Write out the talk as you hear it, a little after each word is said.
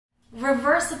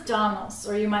reverse abdominals,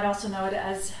 or you might also know it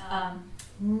as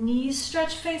knee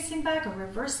stretch facing back, or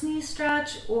reverse knee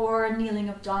stretch, or kneeling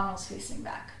abdominals facing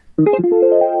back.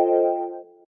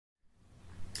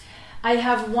 I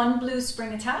have one blue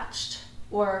spring attached,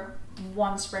 or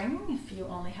one spring if you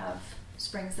only have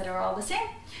springs that are all the same.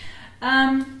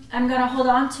 I'm going to hold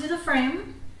on to the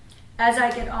frame as I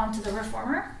get onto the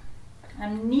reformer.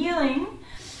 I'm kneeling.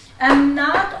 I'm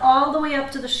not all the way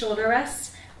up to the shoulder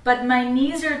rests, but my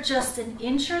knees are just an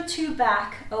inch or two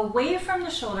back away from the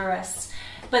shoulder rests.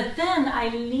 But then I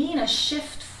lean a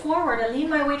shift forward. I lean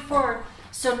my weight forward.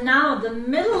 So now the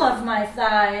middle of my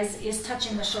thighs is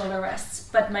touching the shoulder rests,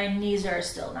 but my knees are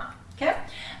still not. Okay?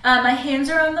 My hands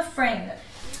are on the frame.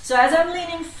 So as I'm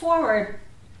leaning forward,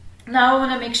 now I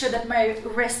want to make sure that my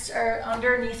wrists are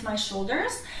underneath my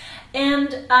shoulders.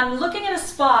 And I'm looking at a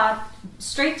spot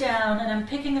straight down, and I'm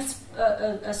picking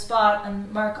a spot and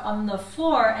mark on the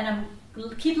floor, and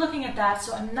I'm keep looking at that,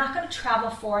 so I'm not going to travel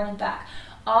forward and back.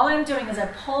 All I'm doing is I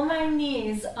pull my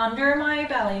knees under my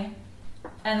belly,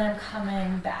 and I'm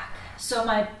coming back. So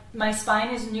my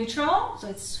spine is neutral, so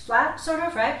it's flat, sort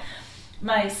of, right?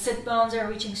 My sit bones are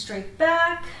reaching straight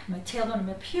back. My tailbone and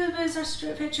my pubis are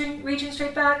reaching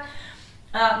straight back.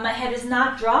 My head is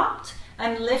not dropped.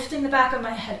 I'm lifting the back of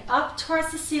my head up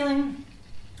towards the ceiling.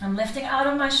 I'm lifting out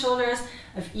of my shoulders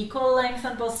of equal length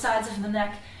on both sides of the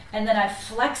neck. And then I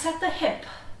flex at the hip.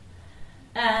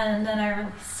 And then I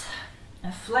release. I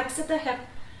flex at the hip,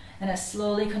 and I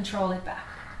slowly control it back.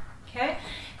 Okay?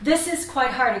 This is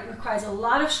quite hard. It requires a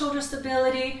lot of shoulder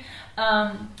stability.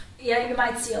 Yeah, you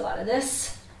might see a lot of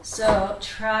this. So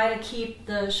try to keep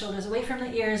the shoulders away from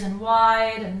the ears and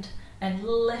wide, and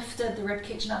lifted, the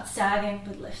ribcage not sagging,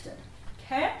 but lifted.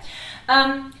 Okay?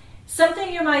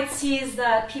 Something you might see is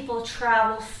that people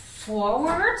travel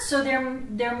forward, so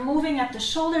they're moving at the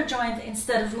shoulder joint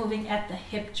instead of moving at the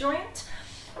hip joint.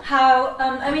 How,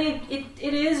 I mean,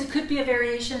 it could be a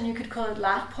variation. You could call it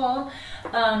lat pull.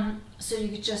 So you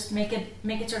could just make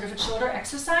it sort of a shoulder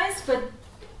exercise, but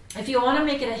if you want to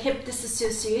make it a hip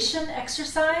dissociation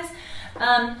exercise,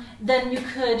 then you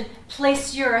could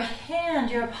place your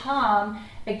hand, your palm,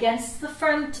 against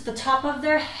the top of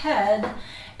their head,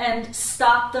 and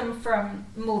stop them from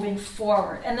moving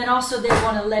forward. And then also they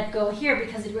want to let go here,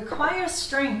 because it requires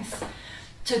strength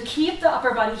to keep the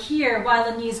upper body here while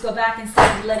the knees go back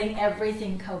instead of letting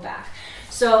everything go back.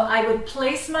 So I would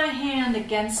place my hand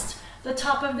against the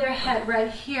top of their head right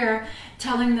here,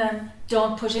 telling them,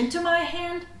 don't push into my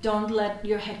hand, don't let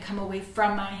your head come away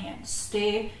from my hand.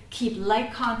 Keep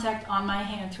light contact on my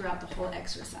hand throughout the whole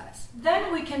exercise.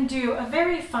 Then we can do a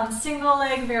very fun single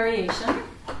leg variation.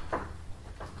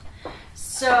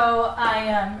 So I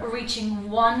am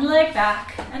reaching one leg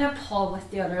back, and I pull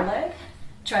with the other leg.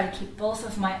 Try to keep both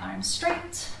of my arms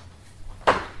straight,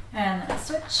 and then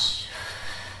switch.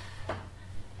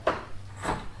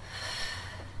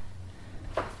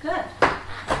 Good.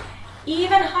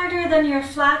 Even harder than your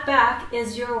flat back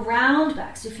is your round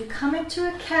back. So if you come into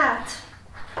a cat,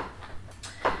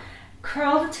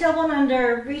 curl the tailbone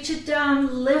under, reach it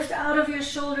down, lift out of your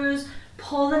shoulders,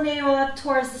 pull the navel up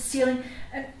towards the ceiling,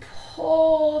 and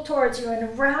pull towards you,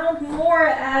 and round more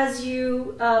as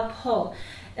you pull.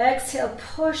 Exhale,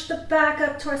 push the back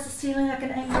up towards the ceiling like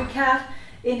an angry cat.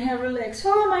 Inhale, relax.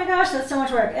 Oh my gosh, that's so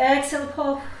much work. Exhale,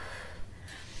 pull.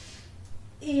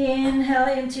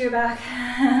 Inhale into your back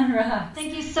and relax.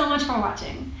 Thank you so much for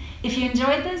watching. If you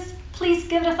enjoyed this, please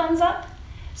give it a thumbs up.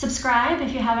 Subscribe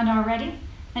if you haven't already.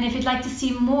 And if you'd like to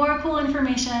see more cool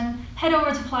information, head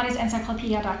over to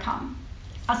PilatesEncyclopedia.com.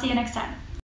 I'll see you next time.